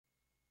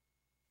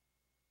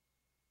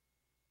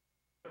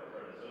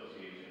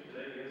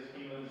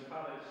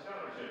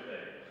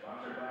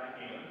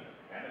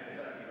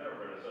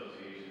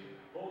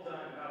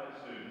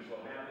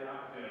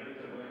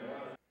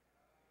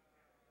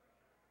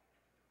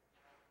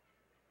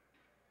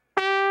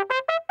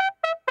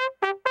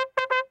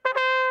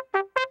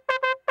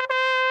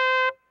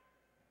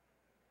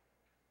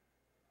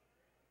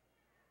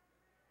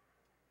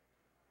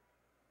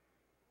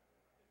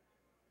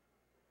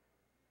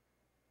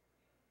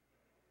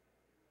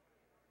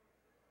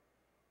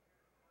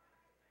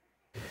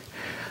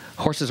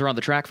Horses are on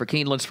the track for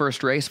Keenland's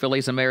first race.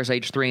 Fillies and mares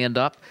age 3 and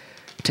up.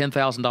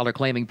 $10,000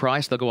 claiming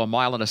price. They'll go a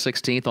mile and a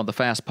 16th on the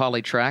fast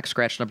poly track.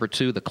 Scratch number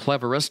 2, the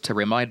cleverest. A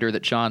reminder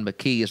that John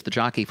McKee is the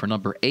jockey for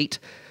number 8.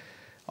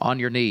 On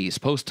your knees.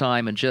 Post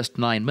time in just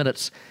 9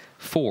 minutes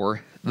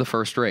for the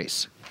first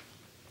race.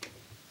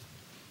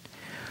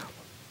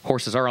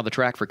 Horses are on the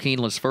track for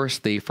Keenland's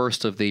first. The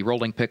first of the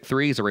rolling pick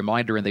threes. A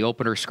reminder in the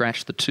opener,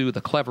 scratch the 2,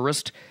 the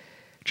cleverest.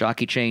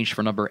 Jockey change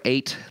for number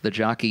 8. The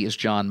jockey is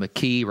John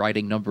McKee,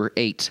 riding number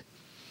 8.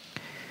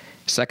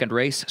 Second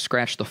race,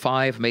 scratch the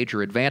 5,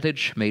 Major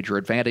Advantage. Major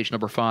Advantage,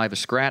 number 5 is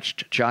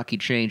scratched. Jockey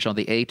change on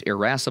the 8,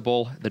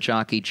 Irascible. The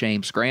jockey,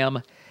 James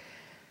Graham.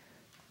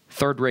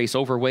 Third race,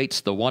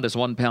 overweights. The 1 is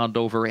 1 pound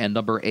over, and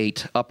number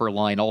 8, Upper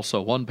Line,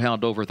 also 1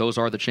 pound over. Those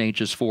are the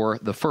changes for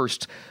the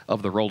first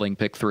of the rolling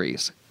pick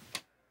threes.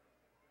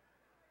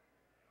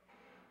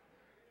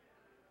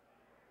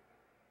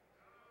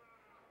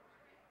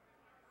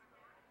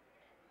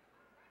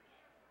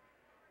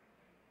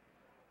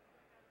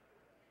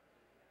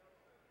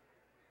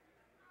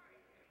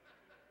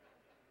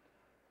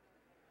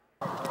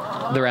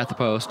 They're at the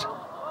post.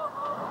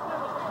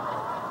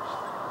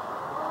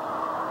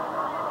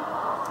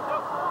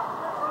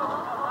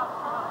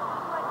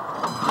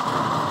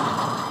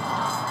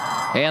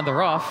 And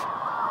they're off.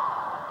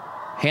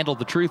 Handled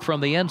the Truth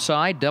from the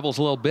inside. Devil's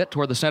a little bit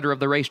toward the center of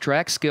the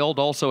racetrack. Skilled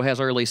also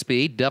has early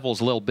speed. Devil's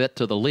a little bit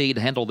to the lead.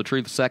 Handled the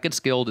Truth second.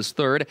 Skilled is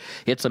third.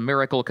 It's a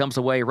Miracle comes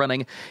away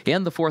running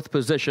in the 4th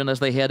position as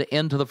they head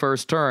into the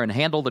first turn.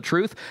 Handle the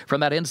Truth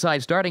from that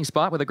inside starting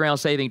spot with a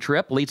ground-saving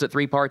trip. Leads at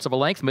 3 parts of a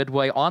length.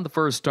 Midway on the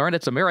first turn.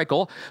 It's a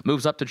Miracle.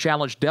 Moves up to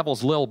challenge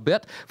Devil's little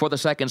bit for the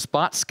second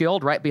spot.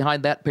 Skilled right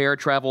behind that pair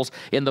travels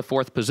in the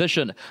 4th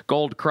position.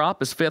 Gold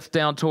Crop is 5th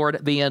down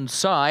toward the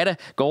inside.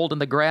 Gold in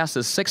the Grass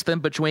is 6th in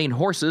between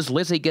horses.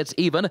 Lizzie Gets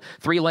Even,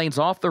 3 lanes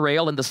off the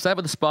rail in the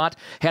 7th spot,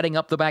 heading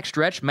up the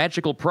backstretch.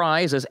 Magical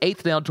Prize is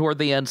 8th down toward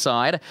the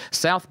inside.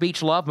 South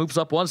Beach Love moves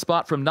up 1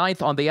 spot from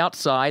 9th on the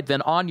outside.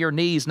 Then On Your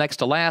Knees next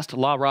to last.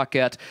 La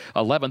Roquette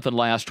 11th and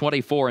last,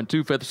 24 and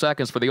 2/5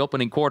 seconds for the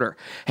opening quarter.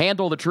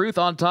 Handle the Truth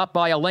on top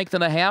by a length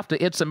and a half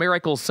to It's a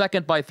Miracle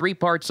second by 3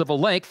 parts of a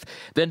length.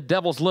 Then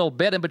Devil's Little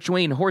Bit in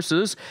between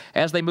horses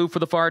as they move for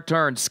the far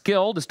turn.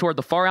 Skilled is toward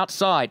the far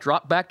outside.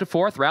 Drop back to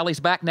 4th, rallies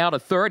back now to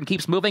 3rd and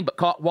keeps moving but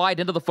caught wide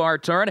into the far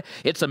turn.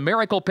 It's a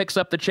Miracle picks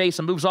up the chase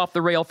and moves off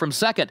the rail from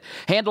 2nd.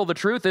 Handle the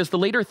Truth is the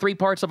leader, 3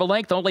 parts of a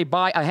length, only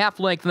by a half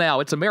length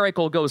now. It's a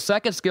Miracle goes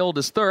 2nd. Skilled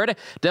is 3rd.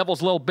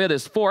 Devil's Little Bit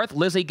is 4th.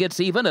 Lizzie Gets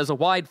Even as a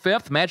wide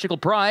 5th. Magical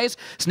Prize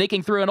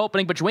sneaking through an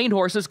opening between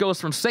horses goes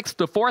from 6th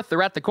to 4th.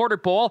 They're at the quarter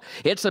pole.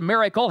 It's a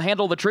Miracle.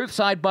 Handle the Truth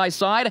side by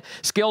side.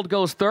 Skilled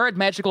goes 3rd.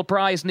 Magical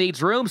Prize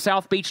needs room.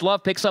 South Beach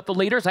Love picks up the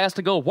leaders, has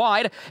to go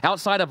wide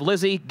outside of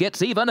Lizzie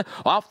Gets Even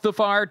off the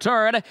far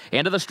turn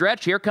into the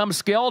stretch. Here comes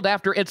Skilled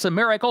after It's a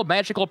Miracle.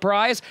 Magical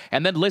Prize,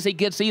 and then Lizzie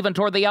Gets Even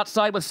toward the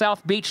outside with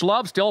South Beach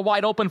Love. Still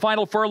wide open,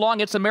 final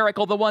furlong. It's a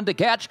Miracle, the one to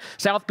catch.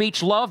 South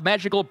Beach Love,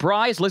 Magical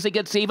Prize. Lizzie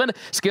Gets Even.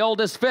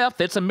 Skilled is 5th.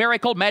 It's a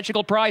Miracle.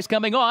 Magical Prize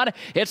coming on.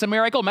 It's a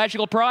Miracle.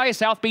 Magical Prize.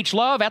 South Beach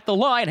Love at the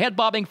line. Head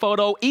bobbing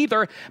photo.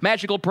 Either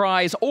Magical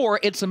Prize or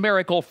It's a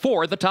Miracle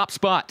for the top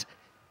spot.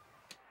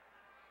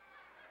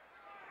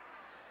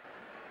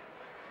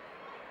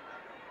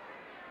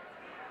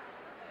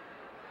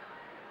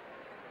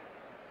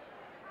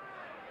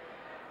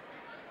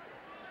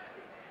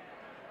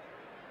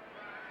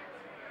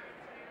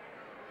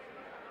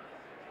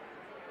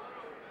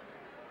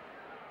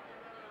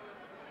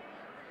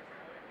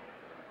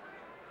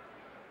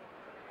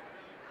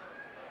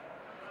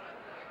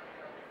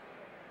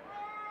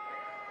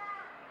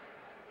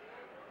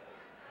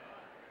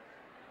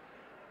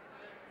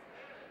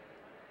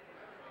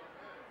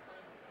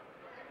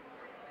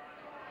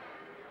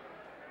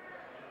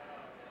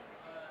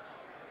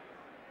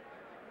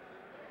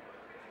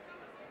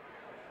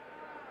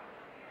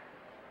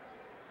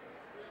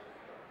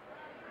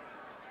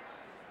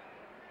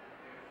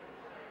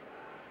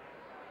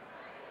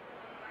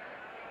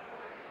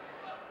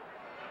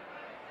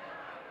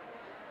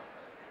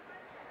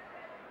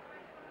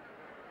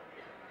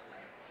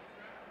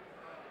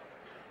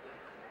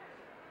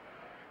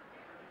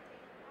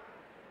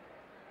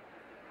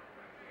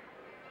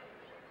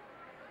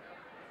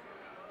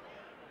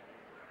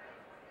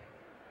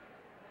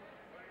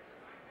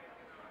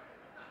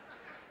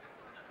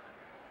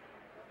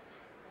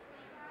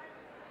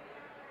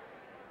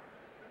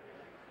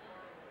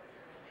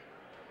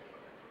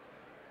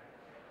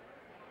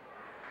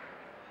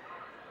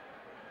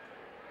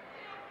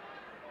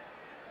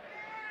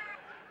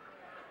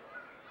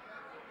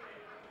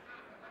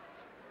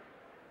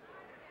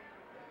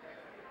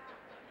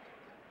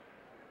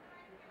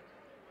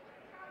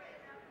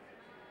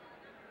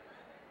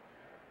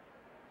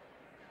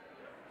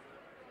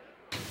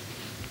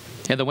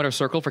 In the winner's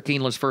circle for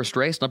Keenland's first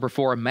race, number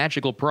 4,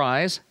 Magical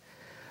Prize.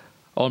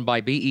 Owned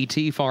by BET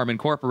Farm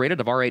Incorporated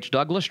of R.H.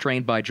 Douglas,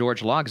 trained by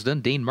George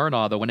Logsdon. Dean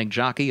Mernagh, the winning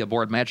jockey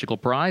aboard Magical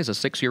Prize, a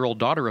 6-year-old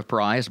daughter of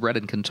Prize, bred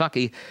in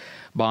Kentucky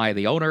by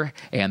the owner,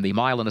 and the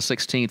mile and a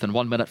 16th in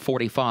 1 minute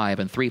 45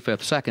 and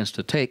 3/5 seconds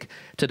to take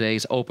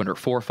today's opener.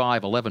 4,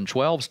 5, 11,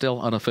 12,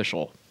 still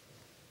unofficial.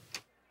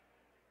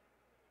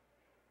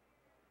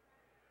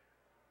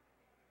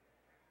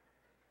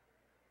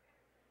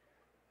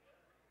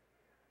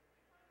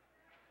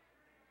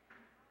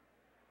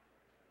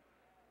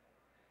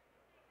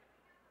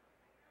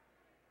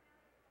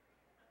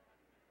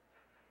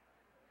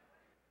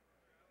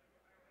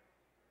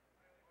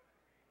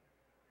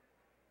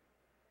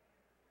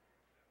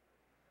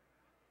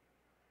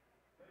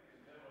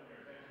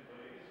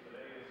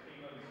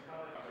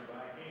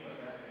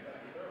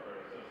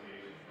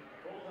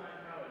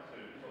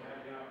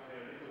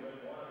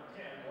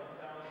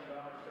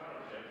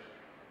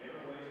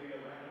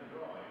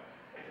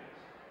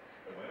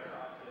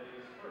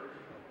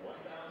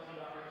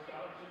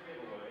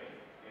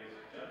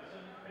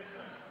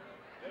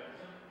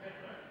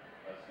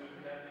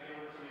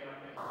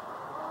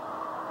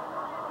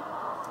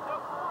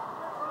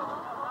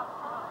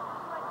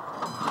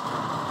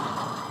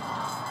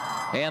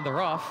 And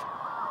they're off.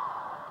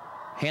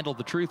 Handled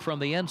the truth from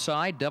the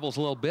inside. Devil's a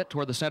little bit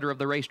toward the center of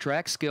the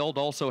racetrack. Skilled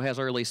also has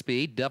early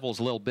speed. Devil's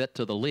a little bit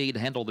to the lead.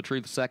 Handled the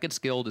truth second.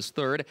 Skilled is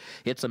third.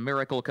 It's a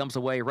Miracle comes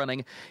away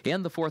running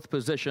in the fourth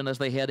position as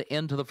they head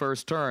into the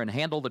first turn.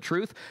 Handle the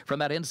truth from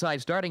that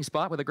inside starting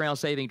spot with a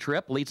ground-saving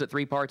trip. Leads at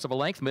 3 parts of a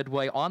length.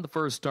 Midway on the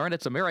first turn.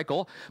 It's a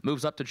Miracle.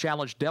 Moves up to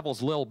challenge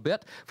Devil's little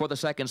bit for the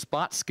second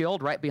spot.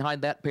 Skilled right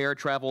behind that pair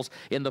travels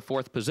in the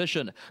fourth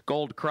position.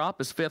 Gold Crop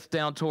is fifth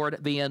down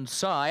toward the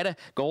inside.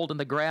 Gold in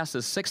the Grass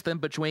is sixth in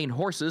between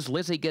horses.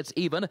 Lizzie Gets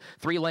Even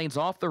 3 lanes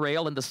off the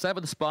rail in the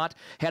seventh spot,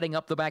 heading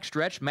up the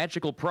backstretch.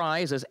 Magical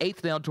Prize is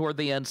eighth down toward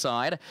the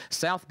inside.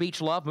 South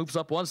Beach Love moves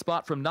up 1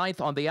 spot from ninth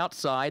on the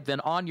outside. Then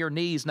On Your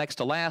Knees next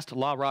to last.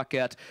 La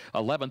Roquette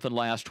 11th and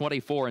last,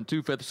 24 and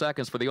 2/5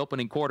 seconds for the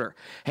opening quarter.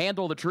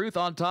 Handle the Truth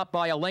on top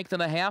by a length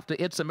and a half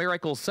to It's a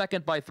Miracle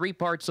second by 3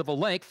 parts of a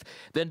length.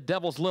 Then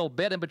Devil's Little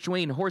Bit in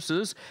between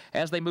horses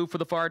as they move for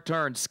the far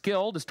turn.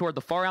 Skilled is toward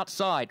the far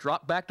outside.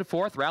 Drop back to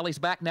fourth, rallies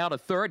back now to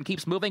third and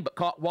keeps moving but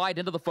caught wide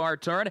into the far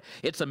turn.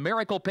 It's a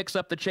Miracle picks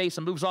up the chase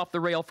and moves off the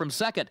rail from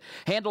second.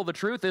 Handle the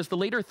Truth is the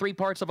leader, 3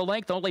 parts of a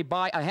length, only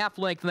by a half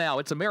length now.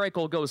 It's a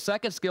Miracle goes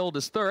second. Skilled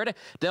is third.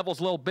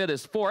 Devil's Little Bit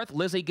is fourth.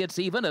 Lizzie Gets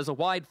Even as a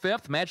wide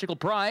fifth. Magical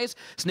Prize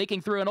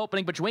sneaking through an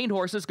opening between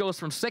horses goes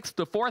from sixth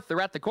to fourth.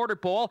 They're at the quarter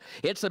pole.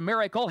 It's a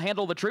Miracle.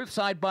 Handle the Truth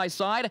side by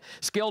side.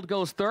 Skilled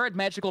goes third.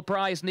 Magical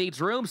Prize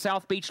needs room.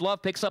 South Beach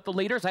Love picks up the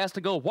leaders, has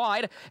to go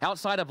wide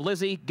outside of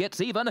Lizzie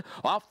Gets Even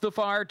off the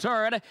far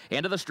turn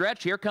into the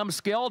stretch. Here comes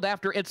Skilled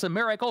after It's a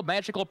Miracle.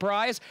 Magical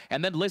Prize,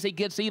 and then Lizzie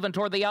Gets Even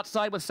toward the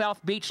outside with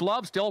South Beach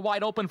Love. Still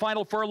wide open,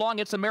 final furlong.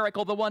 It's a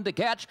Miracle, the one to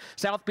catch.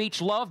 South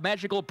Beach Love,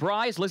 Magical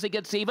Prize, Lizzie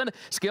Gets Even.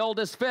 Skilled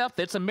is fifth.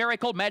 It's a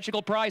Miracle,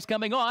 Magical Prize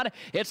coming on.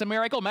 It's a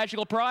Miracle,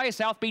 Magical Prize,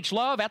 South Beach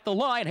Love at the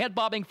line. Head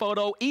bobbing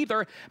photo,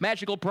 either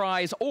Magical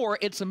Prize or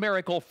It's a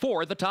Miracle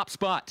for the top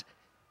spot.